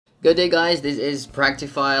Good day guys, this is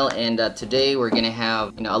Practiphile, and today we're gonna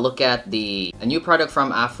have a look at a new product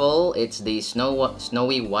from AFUL. It's the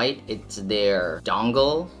SnowyNight. It's their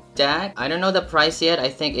dongle DAC. I don't know the price yet. I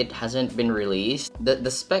think it hasn't been released.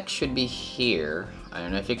 The spec should be here. I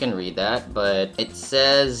don't know if you can read that, but it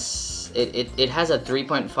says it has a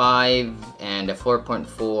 3.5 and a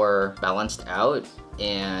 4.4 balanced out,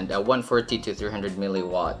 and 140 to 300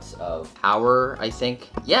 milliwatts of power, I think.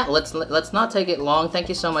 Yeah, let's not take it long. Thank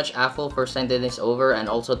you so much, AFUL, for sending this over, and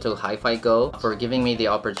also to HiFiGo for giving me the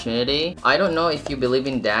opportunity. I don't know if you believe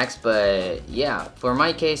in DACs, but yeah, for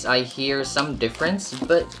my case, I hear some difference,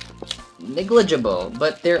 but negligible.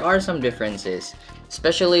 But there are some differences,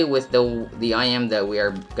 especially with the IEM that we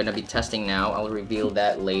are gonna be testing now. I'll reveal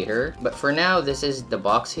that later. But for now, this is the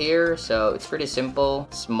box here. So it's pretty simple,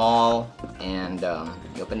 small, and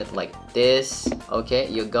you open it like this. Okay,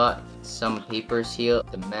 you got some papers here,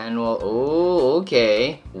 the manual. Oh,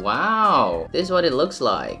 okay. Wow, this is what it looks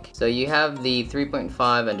like. So you have the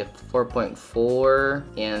 3.5 and the 4.4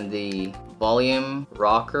 and the volume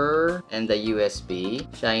rocker and the USB,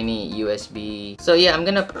 shiny USB. So yeah, I'm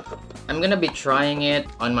gonna be trying it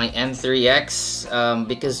on my M3X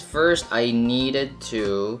because first I needed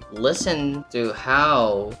to listen to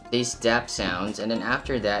how this DAP sounds, and then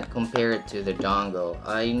after that compare it to the dongle.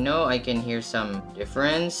 I know I can hear some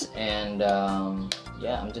difference, and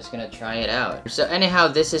yeah, I'm just gonna try it out. So anyhow,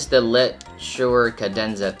 this is the Let Shure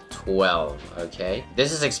Cadenza 12. Okay,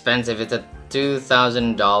 this is expensive. It's a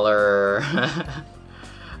 $2,000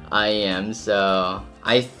 IEM, so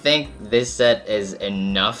I think this set is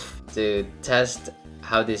enough to test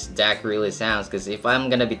how this DAC really sounds, because if I'm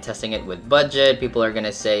gonna be testing it with budget, people are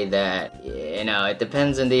gonna say that, you know, it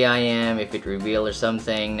depends on the IEM, if it reveals or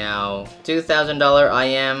something. Now, $2,000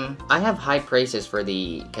 IEM, I have high praises for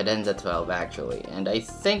the Cadenza 12 actually, and I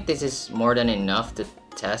think this is more than enough to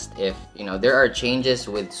test if, you know, there are changes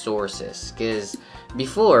with sources, because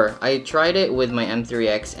before I tried it with my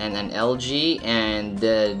M3X and an LG, and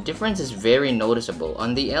the difference is very noticeable.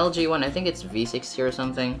 On the LG one, I think it's V60 or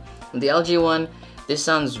something. On the LG one, this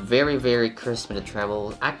sounds very crisp in the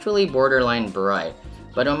treble, actually borderline bright.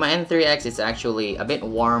 But on my M3X, it's actually a bit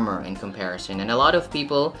warmer in comparison, and a lot of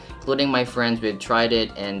people, including my friends, we've tried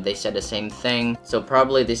it and they said the same thing. So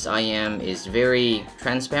probably this IEM is very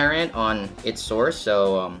transparent on its source.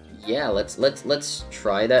 So yeah, let's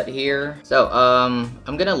try that here. So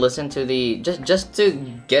I'm gonna listen to the just to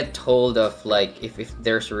get hold of like if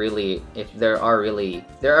there are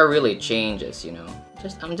really changes, you know.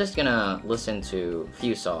 I'm just gonna listen to a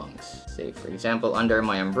few songs. Say for example, Under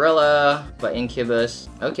My Umbrella by Incubus.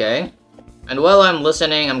 Okay. And while I'm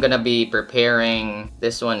listening, I'm gonna be preparing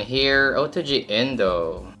this one here. Otoji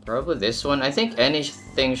Endo. Probably this one. I think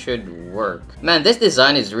anything should work. Man, this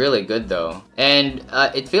design is really good though. And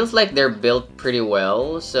it feels like they're built pretty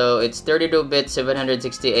well. So it's 32-bit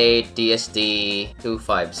 768 DSD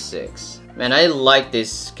 256. Man, I like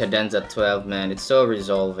this Cadenza 12, man. It's so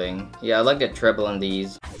resolving. Yeah, I like the treble on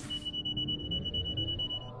these.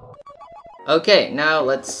 Okay, now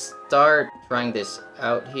let's start trying this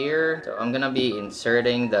out here. So I'm gonna be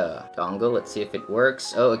inserting the dongle. Let's see if it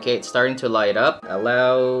works. Oh, okay, it's starting to light up.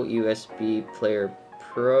 Allow USB player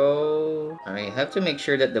Pro. I have to make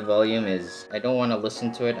sure that the volume is... I don't want to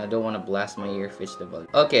listen to it. I don't want to blast my earpiece the volume.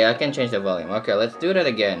 Okay, I can change the volume. Okay, let's do that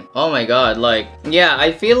again. Oh my god, like... yeah,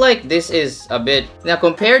 I feel like this is a bit... Now,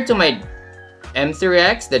 compared to my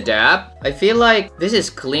M3X, the DAP, I feel like this is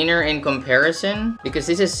cleaner in comparison, because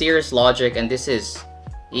this is Cirrus Logic and this is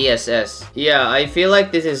ESS. Yeah, I feel like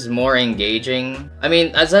this is more engaging. I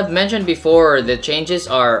mean, as I've mentioned before, the changes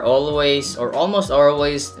are always or almost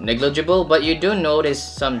always negligible, but you do notice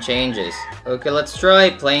some changes. Okay, let's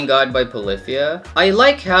try Playing God by Polyphia. I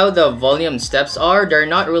like how the volume steps are. They're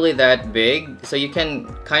not really that big, so you can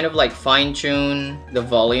kind of like fine-tune the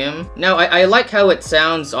volume. Now, I like how it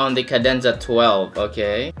sounds on the Cadenza 12,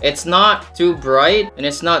 okay? It's not too bright and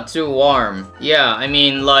it's not too warm. Yeah, I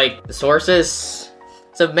mean, like, the sources...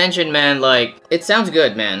 So I've mentioned, man, like, it sounds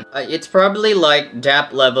good, man. It's probably like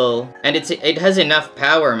DAP level, and it has enough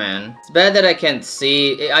power, man. It's bad that I can't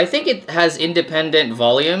see. I think it has independent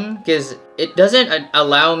volume, because it doesn't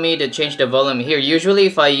allow me to change the volume here. Usually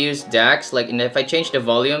if I use DACs, like, and if I change the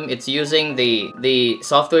volume, it's using the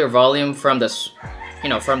software volume from the... you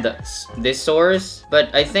know, from this source. But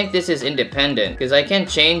I think this is independent, because I can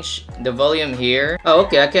change the volume here. Oh,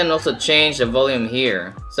 okay, I can also change the volume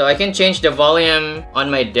here. So I can change the volume on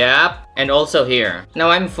my DAP and also here. Now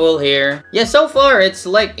I'm full here. Yeah, so far it's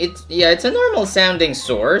like, it's a normal sounding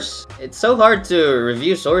source. It's so hard to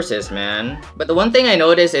review sources, man. But the one thing I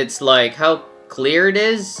noticed, it's like how clear it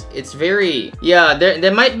is. It's very, yeah,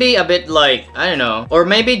 there might be a bit like, I don't know, or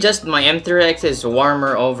maybe just my M3X is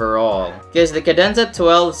warmer overall, because the Cadenza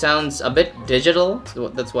 12 sounds a bit digital.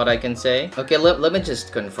 That's what I can say. Okay, let me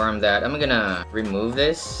just confirm that. I'm gonna remove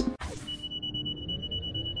this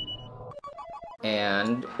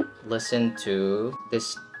and listen to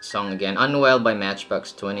this song again. Unwell by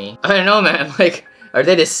Matchbox 20. I don't know, man, like, are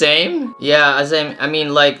they the same? Yeah, I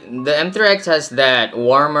mean, like, the M3X has that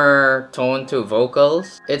warmer tone to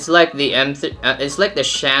vocals. It's like the it's like the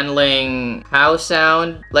Shanling house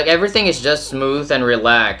sound. Like, everything is just smooth and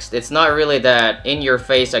relaxed. It's not really that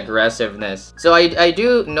in-your-face aggressiveness. So I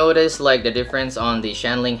do notice, like, the difference on the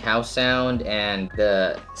Shanling house sound and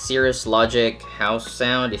the Cirrus Logic house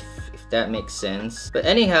sound, if that makes sense. But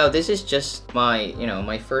anyhow, this is just my, you know,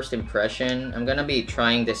 my first impression. I'm gonna be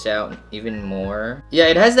trying this out even more. Yeah,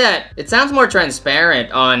 it has that, it sounds more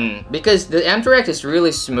transparent on, because the M3X is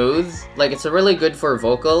really smooth. Like, it's really good for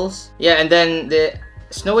vocals. Yeah, and then the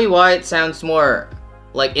Snowy White sounds more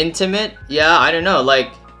like intimate. Yeah, I don't know,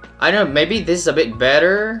 like, I don't know, maybe this is a bit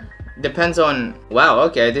better. Depends on, wow,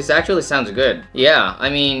 okay, this actually sounds good. Yeah, I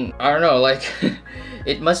mean, I don't know, like,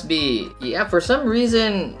 it must be, yeah, for some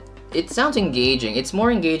reason, it sounds engaging. It's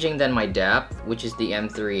more engaging than my DAP, which is the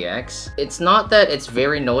M3X. It's not that it's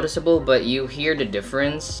very noticeable, but you hear the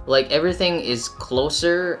difference. Like, everything is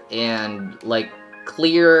closer and like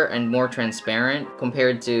clearer and more transparent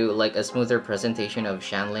compared to like a smoother presentation of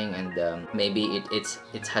Shanling, and maybe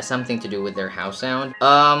it has something to do with their house sound.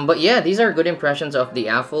 But yeah, these are good impressions of the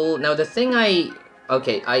AFUL. Now the thing I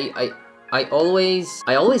always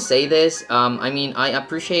say this, I mean, I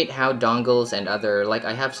appreciate how dongles and other, like,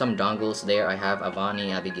 I have some dongles there. I have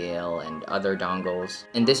Avani, Abigail, and other dongles.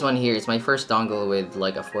 And this one here is my first dongle with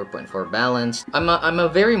like a 4.4 balance. I'm a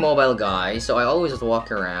very mobile guy, so I always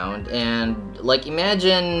walk around, and like,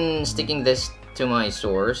 imagine sticking this to my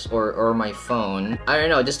source or my phone. I don't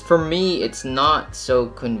know, just for me, it's not so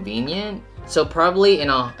convenient. So probably in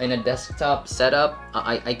a desktop setup,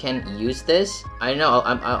 I can use this. I don't know,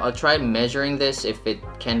 I'll try measuring this if it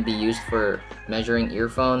can be used for measuring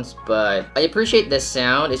earphones, but I appreciate the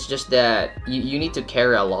sound. It's just that you need to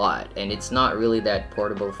carry a lot, and it's not really that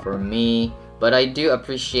portable for me. But I do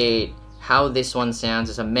appreciate how this one sounds.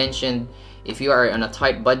 As I mentioned, if you are on a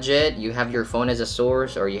tight budget, you have your phone as a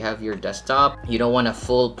source, or you have your desktop, you don't want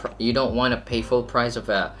to pay full price of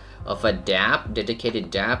a DAP, dedicated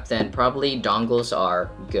DAP, then probably dongles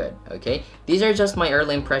are good. Okay, these are just my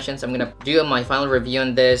early impressions. I'm gonna do my final review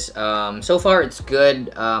on this. So far it's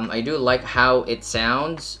good. I do like how it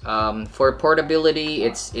sounds. For portability,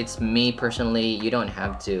 it's me personally. You don't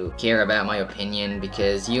have to care about my opinion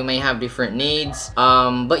because you may have different needs.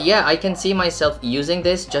 But yeah, I can see myself using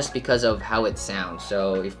this just because of how it sounds.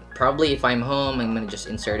 So probably if I'm home, I'm gonna just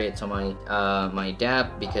insert it to my my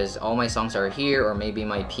DAP because all my songs are here, or maybe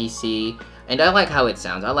my PC. And I like how it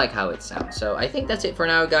sounds. So I think that's it for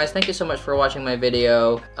now, guys. Thank you so much for watching my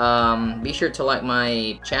video. Be sure to like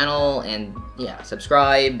my channel and yeah,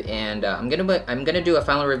 subscribe. And I'm gonna do a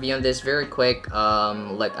final review on this very quick.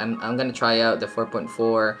 Like I'm gonna try out the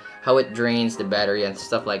 4.4, how it drains the battery and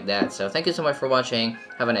stuff like that. So thank you so much for watching.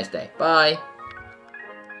 Have a nice day. Bye.